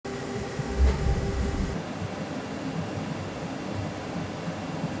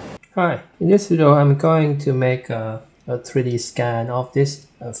Hi, in this video I'm going to make a 3D scan of this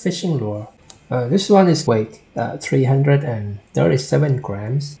fishing lure. This one is weight 337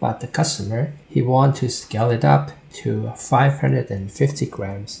 grams, but the customer, he wants to scale it up to 550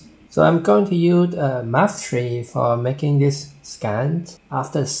 grams. So I'm going to use Math3 for making this scan.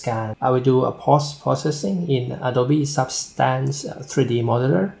 After the scan, I will do a post-processing in Adobe Substance 3D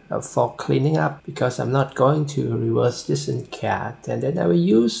modeler for cleaning up, because I'm not going to reverse this in CAD. And then I will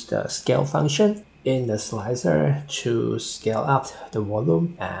use the scale function in the slicer to scale up the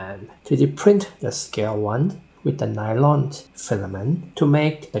volume and 3D print the scale one with the nylon filament. To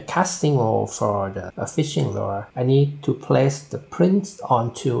make the casting mold for the fishing lure, I need to place the print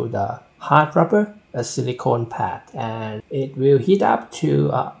onto the hard rubber, a silicone pad, and it will heat up to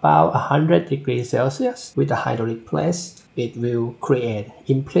about 100 degrees Celsius. With the hydraulic press, it will create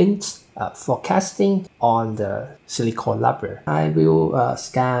imprints for casting on the silicone rubber. I will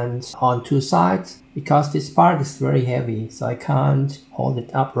scan on two sides because this part is very heavy, so I can't hold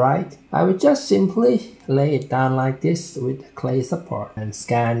it upright. I will just simply lay it down like this with clay support and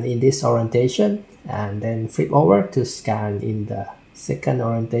scan in this orientation, and then flip over to scan in the second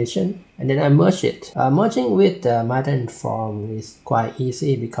orientation, and then I merge it. Merging with the matte form is quite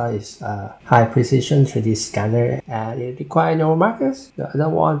easy because it's a high precision 3D scanner and it requires no markers. So I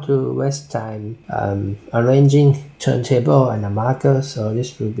don't want to waste time arranging turntable and a marker, so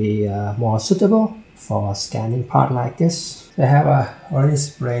this will be more suitable for scanning part like this. I have already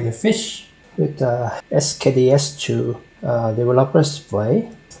sprayed the fish with the SKDS2 developer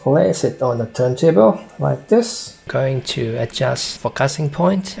spray. Place it on the turntable like this. Going to adjust focusing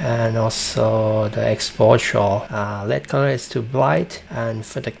point and also the exposure. Lead color is too bright, and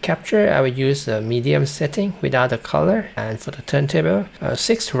for the capture I will use the medium setting without the color, and for the turntable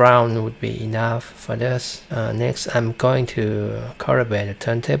 6 round would be enough for this. Next I'm going to calibrate the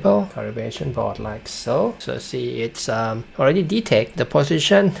turntable calibration board like so. So see, it's already detect the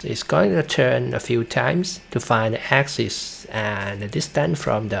position. It's going to turn a few times to find the axis and the distance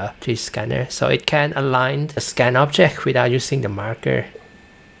from the 3D scanner, so it can align the scan object without using the marker.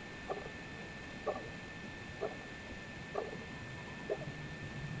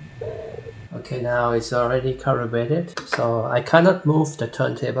 Okay, now it's already calibrated, so I cannot move the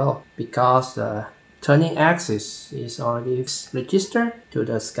turntable because the turning axis is already registered to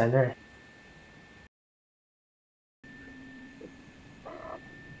the scanner.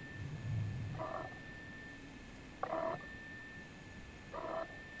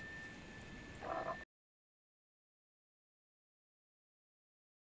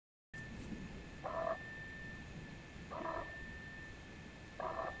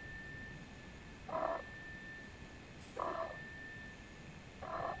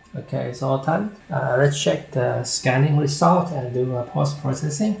 Okay, it's all done. Let's check the scanning result and do a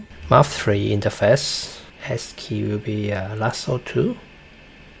post-processing. Math3 interface, SQ will be lasso 2.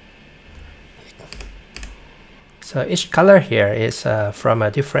 So each color here is from a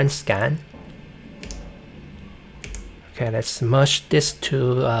different scan. Okay, let's merge these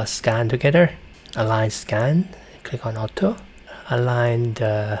two scan together. Align scan, click on auto. Align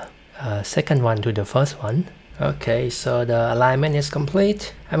the second one to the first one. Okay, so the alignment is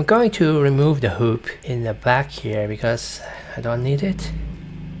complete. I'm going to remove the hoop in the back here because I don't need it.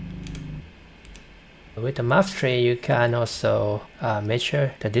 With the Math3 you can also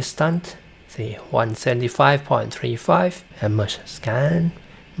measure the distance. See, 175.35, and merge scan,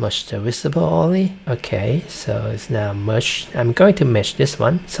 merge the visible only. Okay, so it's now merged. I'm going to mesh this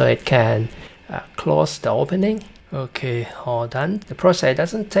one so it can close the opening. Okay, all done. The process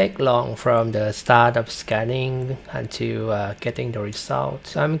doesn't take long from the start of scanning until getting the result.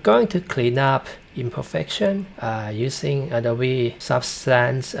 So I'm going to clean up imperfection using Adobe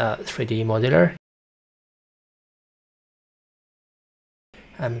Substance 3D modeler.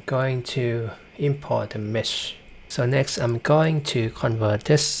 I'm going to import the mesh. So next I'm going to convert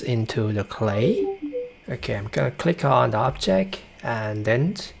this into the clay. Okay, I'm going to click on the object, and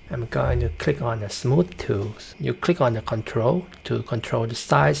then I'm going to click on the smooth tool. You click on the control to control the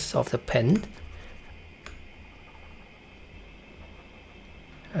size of the pen.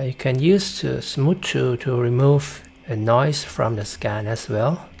 You can use the smooth tool to remove the noise from the scan as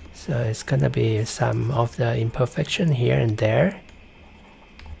well. So it's gonna be some of the imperfection here and there.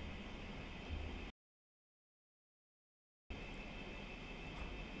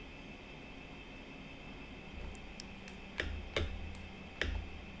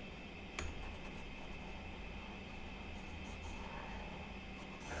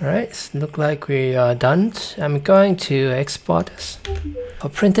 Alright, look like we are done. I'm going to export this for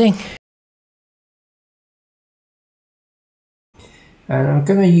printing. And I'm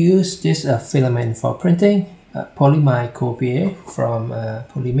gonna use this filament for printing, PolyMide CoPA from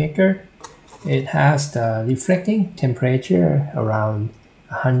Polymaker. It has the reflecting temperature around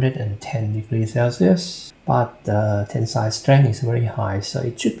 110 degrees Celsius, but the tensile strength is very high, so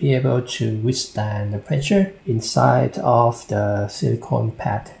it should be able to withstand the pressure inside of the silicone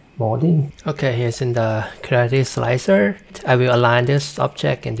pad molding. Okay, here's in the Creality slicer. I will align this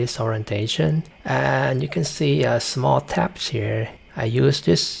object in this orientation, and you can see small tabs here. I use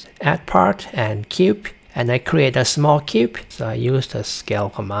this add part and cube, and I create a small cube. So I use the scale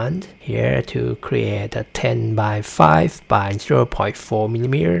command here to create a 10 by 5 by 0.4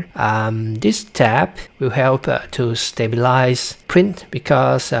 millimeter. This tab will help to stabilize print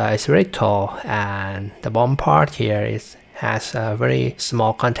because it's very tall, and the bottom part here has a very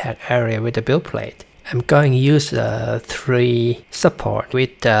small contact area with the build plate. I'm going to use 3 support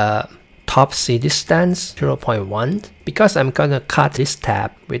with the top C distance 0.1 because I'm gonna cut this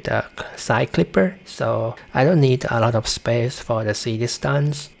tab with a side clipper, so I don't need a lot of space for the C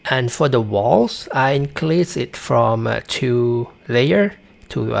distance. And for the walls, I increase it from 2 layers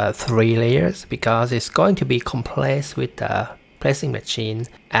to 3 layers because it's going to be compressed with the pressing machine.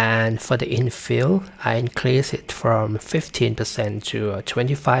 And for the infill, I increase it from 15% to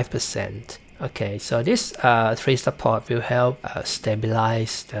 25%. Okay, so this 3 support will help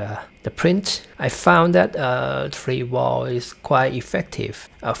stabilize the print. I found that 3 wall is quite effective.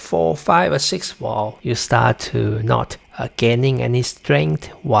 4, 5 or 6 wall, you start to not gaining any strength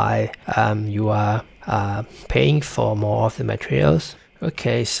while you are paying for more of the materials.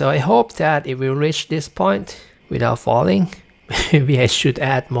 Okay, so I hope that it will reach this point without falling. Maybe I should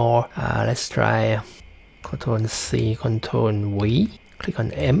add more. Let's try Ctrl C, Ctrl V. Click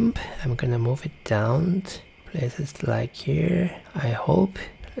on M. I'm gonna move it down, place it like here. I hope.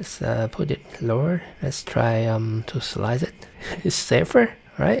 Let's put it lower. Let's try to slice it. It's safer,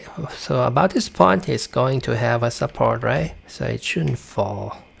 right? So about this point, it's going to have a support, right? So it shouldn't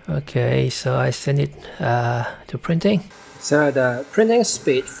fall. Okay, so I send it to printing. So the printing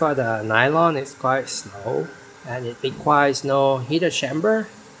speed for the nylon is quite slow, and it requires no heater chamber.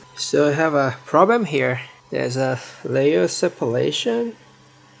 So I have a problem here. There's a layer separation.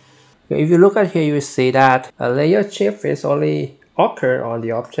 If you look at here, you will see that a layer shift is only occur on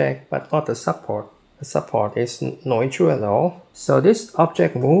the object, but not the support. The support is no issue at all. So this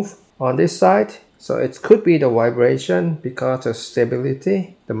object move on this side. So it could be the vibration because of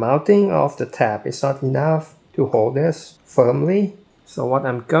stability. The mounting of the tab is not enough to hold this firmly. So what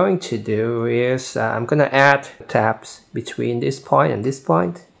I'm going to do is I'm going to add tabs between this point and this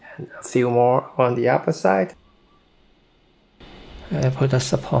point. A few more on the upper side. I put the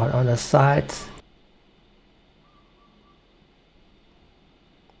support on the sides.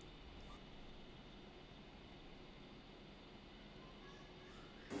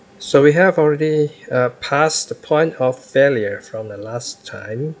 So we have already passed the point of failure from the last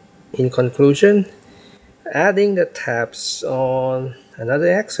time. In conclusion, adding the tabs on another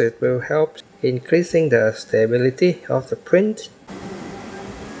axis will help increasing the stability of the print.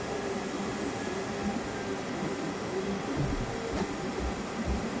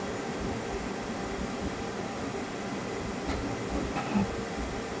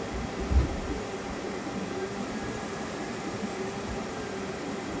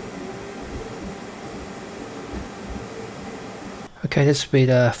 Okay, this will be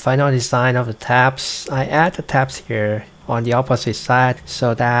the final design of the tabs. I add the tabs here on the opposite side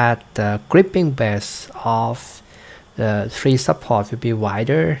so that the gripping base of the 3 support will be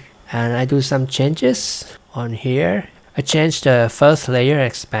wider. And I do some changes on here. I changed the first layer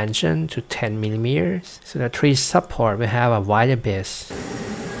expansion to 10 millimeters, so the 3 support will have a wider base.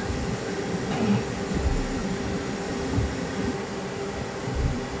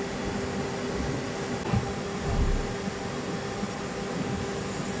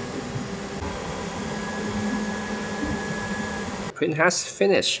 Print has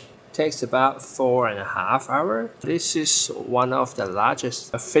finished. Takes about 4.5 hours. This is one of the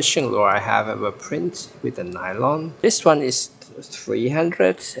largest fishing lure I have ever printed with the nylon. This one is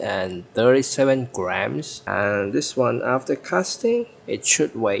 337 grams, and this one after casting it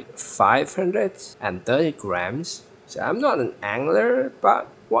should weigh 530 grams. So I'm not an angler, but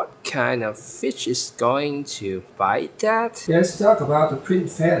what kind of fish is going to bite that? Let's talk about the print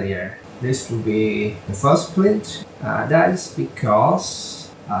failure. This will be the first print. That is because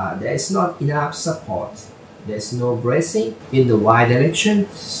there is not enough support. There's no bracing in the Y direction,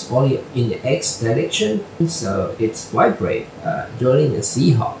 it's only in the X direction, so it's vibrate during the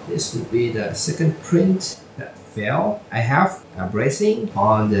C hop. This will be the second print that failed. I have a bracing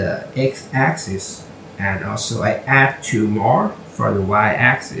on the X axis and also I add 2 more for the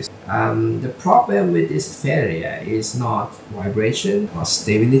y-axis. The problem with this failure is not vibration or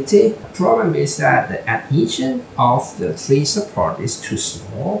stability. The problem is that the adhesion of the 3 support is too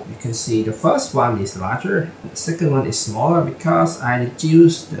small. You can see the first one is larger, the second one is smaller because I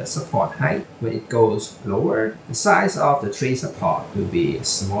reduce the support height. When it goes lower, the size of the 3 support will be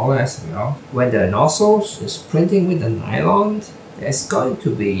smaller as well. When the nozzles is printing with the nylon, there's going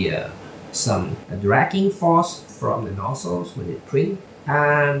to be some dragging force from the nozzles when it print,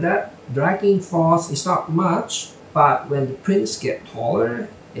 and that dragging force is not much, but when the prints get taller,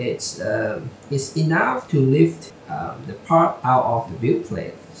 it's enough to lift the part out of the build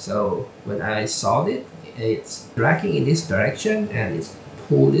plate. So when I solve it, it's dragging in this direction and it's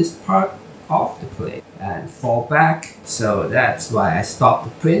pull this part off the plate and fall back. So that's why I stopped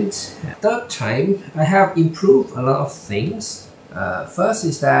the print. Third time, I have improved a lot of things. First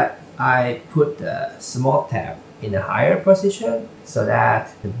is that I put the small tab in a higher position so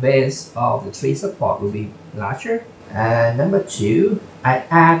that the base of the 3 support will be larger. And number 2, I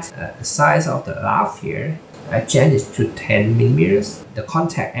add the size of the valve here. I change it to 10 millimeters. The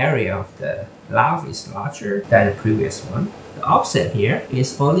contact area of the valve is larger than the previous one. The offset here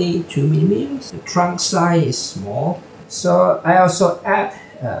is only 2 millimeters. The trunk size is small. So I also add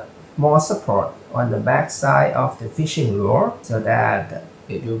more support on the back side of the fishing lure so that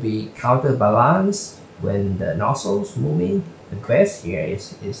it will be counterbalanced when the nozzles moving. The base here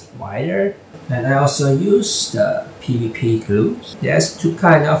is wider. And I also use the PVP glue. There's 2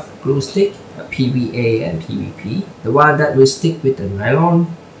 kinds of glue stick, PVA and PVP. The one that will stick with the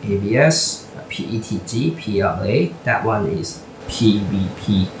nylon, ABS, PETG, PLA, that one is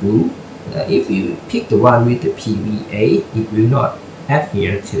PVP glue. If you pick the one with the PVA, it will not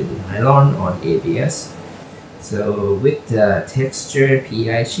adhere to the nylon or the ABS. So with the texture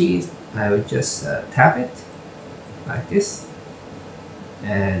PI sheet, I will just tap it like this.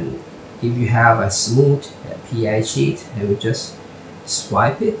 And if you have a smooth PI sheet, I will just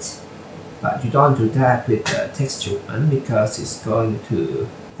swipe it. But you don't do that with the texture one because it's going to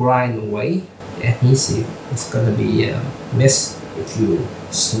grind away the adhesive. It's going to be a mess if you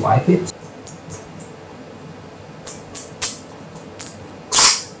swipe it.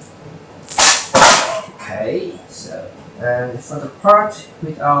 Okay, so and for the part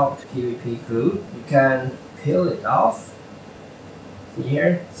without PVP glue, you can peel it off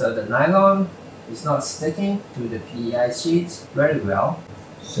here, so the nylon is not sticking to the PEI sheet very well.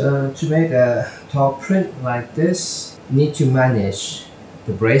 So to make a tall print like this, you need to manage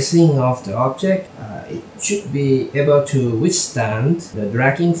the bracing of the object. It should be able to withstand the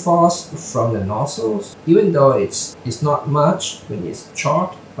dragging force from the nozzles, even though it's not much when it's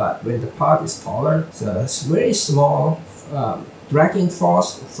short, but when the part is taller, so it's very small. Dragging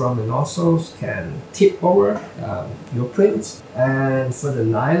force from the nozzles can tip over your print. And for the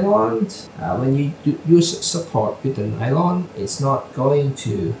nylon, when you use support with the nylon, it's not going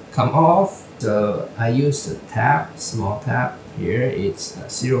to come off. So I use the tab, small tab. Here it's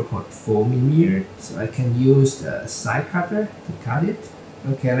 0.4 millimeter, so I can use the side cutter to cut it.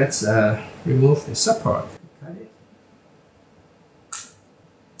 Okay, let's remove the support. Cut it.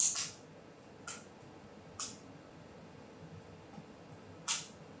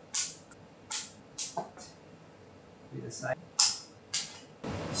 With the side.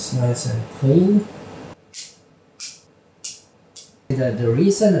 It's nice and clean. The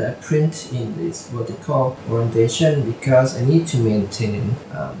reason that I print in this vertical orientation because I need to maintain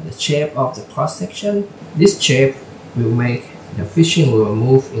the shape of the cross section. This shape will make the fishing lure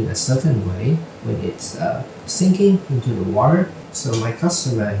move in a certain way when it's sinking into the water. So my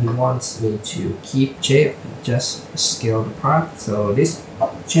customer, he wants me to keep shape, just scale the part. So this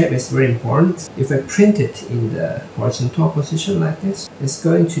shape is very important. If I print it in the horizontal position like this, it's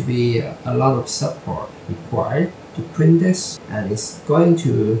going to be a lot of support required to print this, and it's going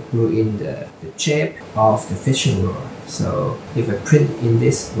to ruin the shape of the fishing lure. So if I print in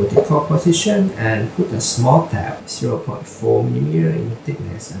this vertical position and put a small tab, 0.4 millimeter in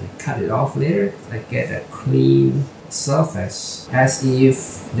thickness, and cut it off later, I get a clean surface as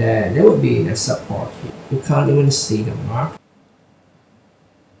if there would be a support here. You can't even see the mark.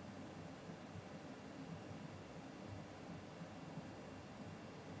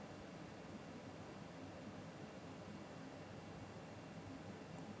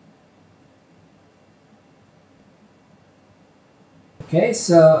 Okay,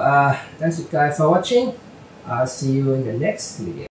 so thanks you guys for watching. I'll see you in the next video.